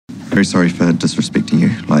Very sorry for disrespecting you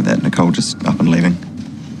like that, Nicole, just up and leaving.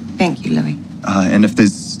 Thank you, Louis. And if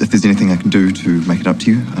there's anything I can do to make it up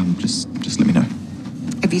to you, just let me know.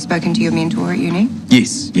 Have you spoken to your mentor at uni?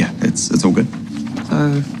 Yes, yeah, it's all good.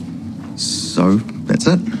 So that's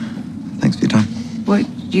it. Thanks for your time. What,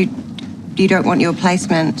 you don't want your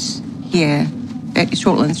placement here at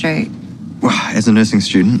Shortland Street? Well, as a nursing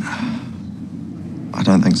student, I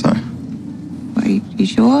don't think so. Are you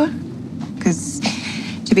sure? Because,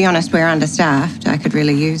 to be honest, we're understaffed. I could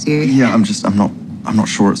really use you. Yeah, I'm not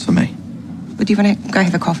sure it's for me. But do you want to go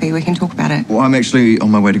have a coffee? We can talk about it. Well, I'm actually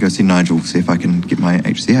on my way to go see Nigel, see if I can get my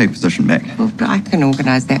HCA position back. Well, I can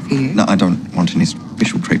organise that for you. No, I don't want any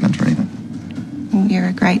special treatment or anything. You're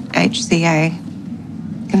a great HCA.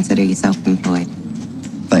 Consider yourself employed.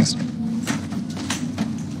 Thanks.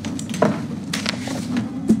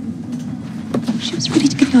 She was ready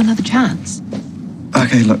to give you another chance.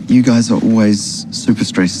 Okay, look, you guys are always super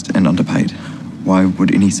stressed and underpaid. Why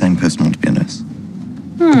would any sane person want to be a nurse?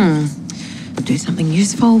 Do something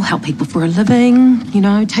useful, help people for a living, you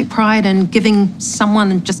know, take pride in giving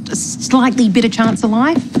someone just a slightly better chance of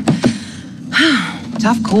life.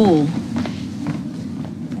 Tough call.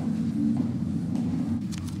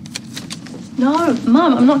 No,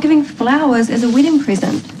 Mum, I'm not giving flowers as a wedding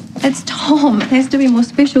present. It's Tom. It has to be more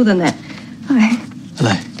special than that. Hi.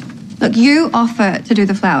 Hello. Look, you offer to do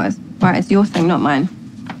the flowers. Right, it's your thing, not mine.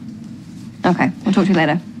 Okay, I'll talk to you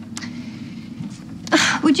later.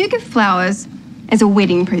 Would you give flowers as a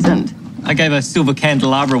wedding present? I gave a silver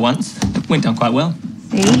candelabra once. It went down quite well.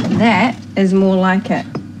 See, that is more like it.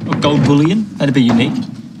 Or gold bullion. That'd be unique.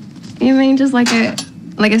 You mean just like a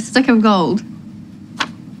stick of gold?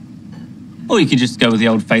 Or you could just go with the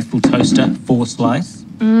old faithful toaster, 4 slice.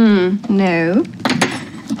 No.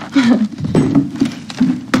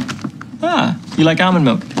 You like almond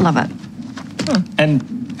milk? Love it. Oh, and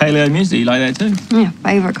paleo muesli, you like that too? Yeah,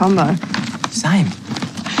 favourite combo. Same.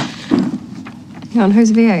 Hang on,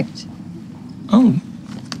 who's VH? Oh,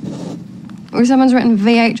 Or someone's written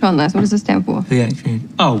VH on this. What does this stand for? VH.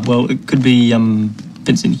 Oh, well, it could be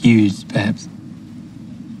Vincent Hughes, perhaps.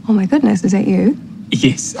 Oh my goodness, is that you?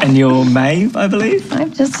 Yes, and you're Maeve, I believe?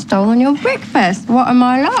 I've just stolen your breakfast. What am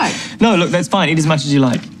I like? No, look, that's fine. Eat as much as you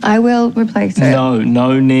like. I will replace it.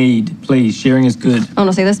 No need. Please, sharing is good.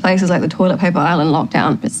 Honestly, this place is like the toilet paper aisle in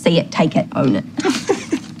lockdown. Just see it, take it, own it.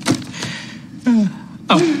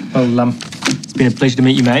 Oh, well, it's been a pleasure to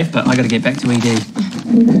meet you, Maeve, but I got to get back to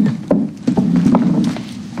ED.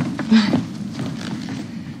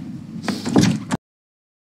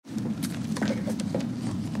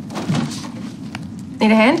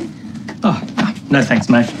 Need a hand? Oh, no thanks,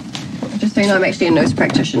 Maeve. Just so you know, I'm actually a nurse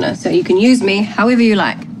practitioner, so you can use me however you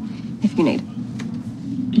like, if you need.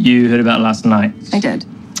 You heard about last night? I did.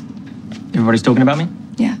 Everybody's talking about me?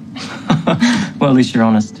 Yeah. Well, at least you're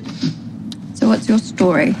honest. So what's your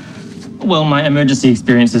story? Well, my emergency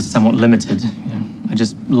experience is somewhat limited. I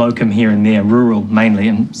just locum here and there, rural mainly,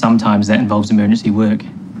 and sometimes that involves emergency work.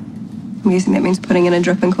 I'm guessing that means putting in a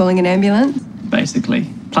drip and calling an ambulance? Basically.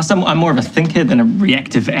 Plus, I'm more of a thinker than a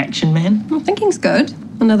reactive action man. Well, thinking's good.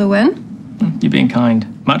 Another win. You're being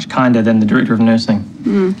kind. Much kinder than the director of nursing.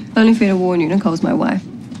 Only fair to warn you, Nicole's my wife.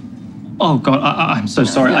 Oh, God, I'm so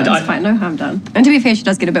sorry. No, it's fine. No harm done. And to be fair, she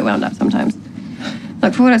does get a bit wound up sometimes.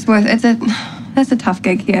 Look, for what it's worth, that's a tough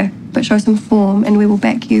gig here. But show some form and we will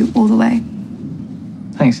back you all the way.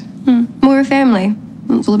 Thanks. We're a family.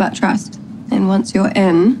 It's all about trust. And once you're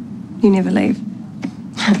in, you never leave.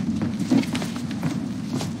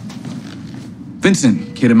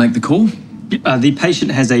 Vincent, care to make the call? The patient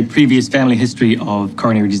has a previous family history of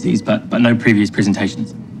coronary disease, but no previous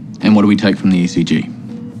presentations. And what do we take from the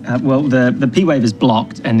ECG? Well, the P wave is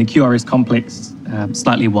blocked and the QRS complex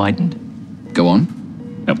slightly widened. Go on.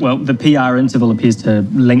 Well, the PR interval appears to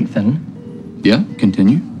lengthen. Yeah,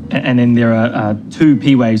 continue. And then there are 2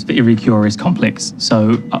 P waves for every QRS complex.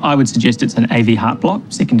 So I would suggest it's an AV heart block,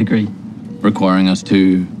 2nd degree. Requiring us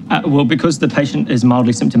to... Well, because the patient is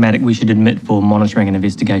mildly symptomatic, we should admit for monitoring and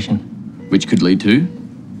investigation. Which could lead to?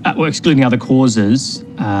 Well, excluding other causes,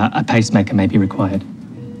 a pacemaker may be required.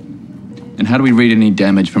 And how do we read any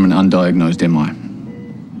damage from an undiagnosed MI?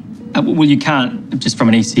 Well, you can't just from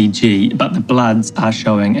an ECG, but the bloods are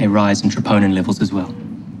showing a rise in troponin levels as well.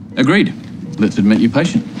 Agreed. Let's admit your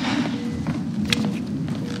patient.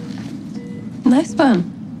 Nice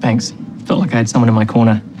one. Thanks. Felt like I had someone in my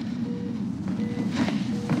corner.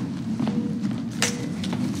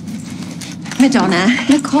 Madonna.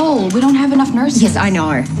 Nicole, we don't have enough nurses. Yes, I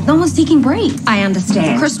know. No one's taking breaks. I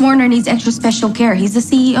understand. Chris Warner needs extra special care. He's the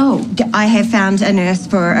CEO. I have found a nurse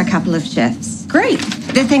for a couple of shifts. Great.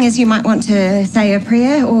 The thing is, you might want to say a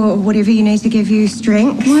prayer or whatever you need to give you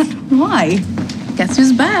strength. What? Why? Guess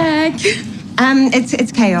who's back?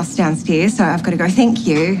 It's chaos downstairs, so I've got to go. Thank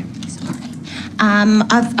you. Sorry.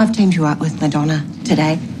 I've teamed you up with Madonna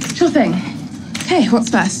today. Sure thing. Okay, what's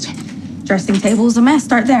first? Dressing table's a mess.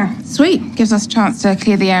 Start there. Sweet. Gives us a chance to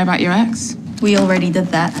clear the air about your ex. We already did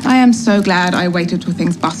that. I am so glad I waited till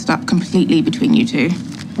things busted up completely between you two.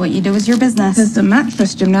 What you do is your business. Because the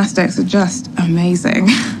mattress gymnastics are just amazing.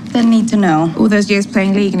 Didn't need to know. All those years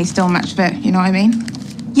playing league and he's still match fit, you know what I mean?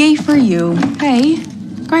 Yay for you. Hey,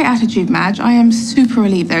 great attitude, Madge. I am super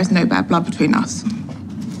relieved there is no bad blood between us.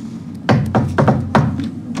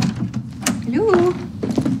 Hello.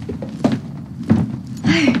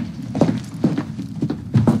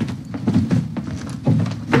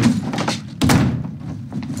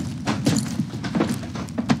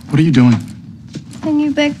 What are you doing? Paying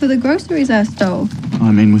you back for the groceries I stole.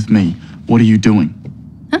 I mean with me. What are you doing?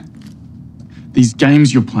 Huh? These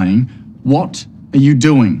games you're playing, what are you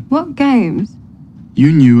doing? What games?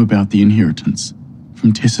 You knew about the inheritance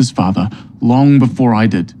from Tessa's father long before I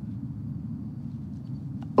did.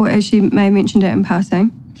 Or as she may have mentioned it in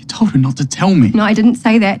passing. You told her not to tell me. No, I didn't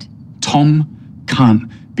say that. Tom can't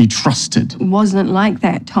be trusted. It wasn't like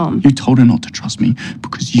that, Tom. You told her not to trust me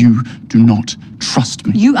because you do not trust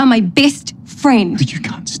me. You are my best friend. But you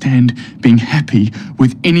can't stand being happy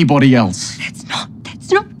with anybody else.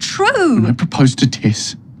 That's not true. When I proposed to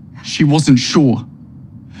Tess, she wasn't sure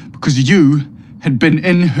because you had been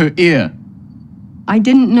in her ear. I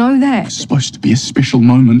didn't know that. It was supposed to be a special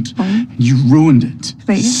moment, and you ruined it.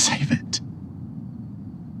 Please? Save it.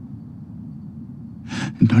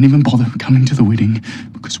 And don't even bother coming to the wedding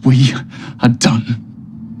because we are done.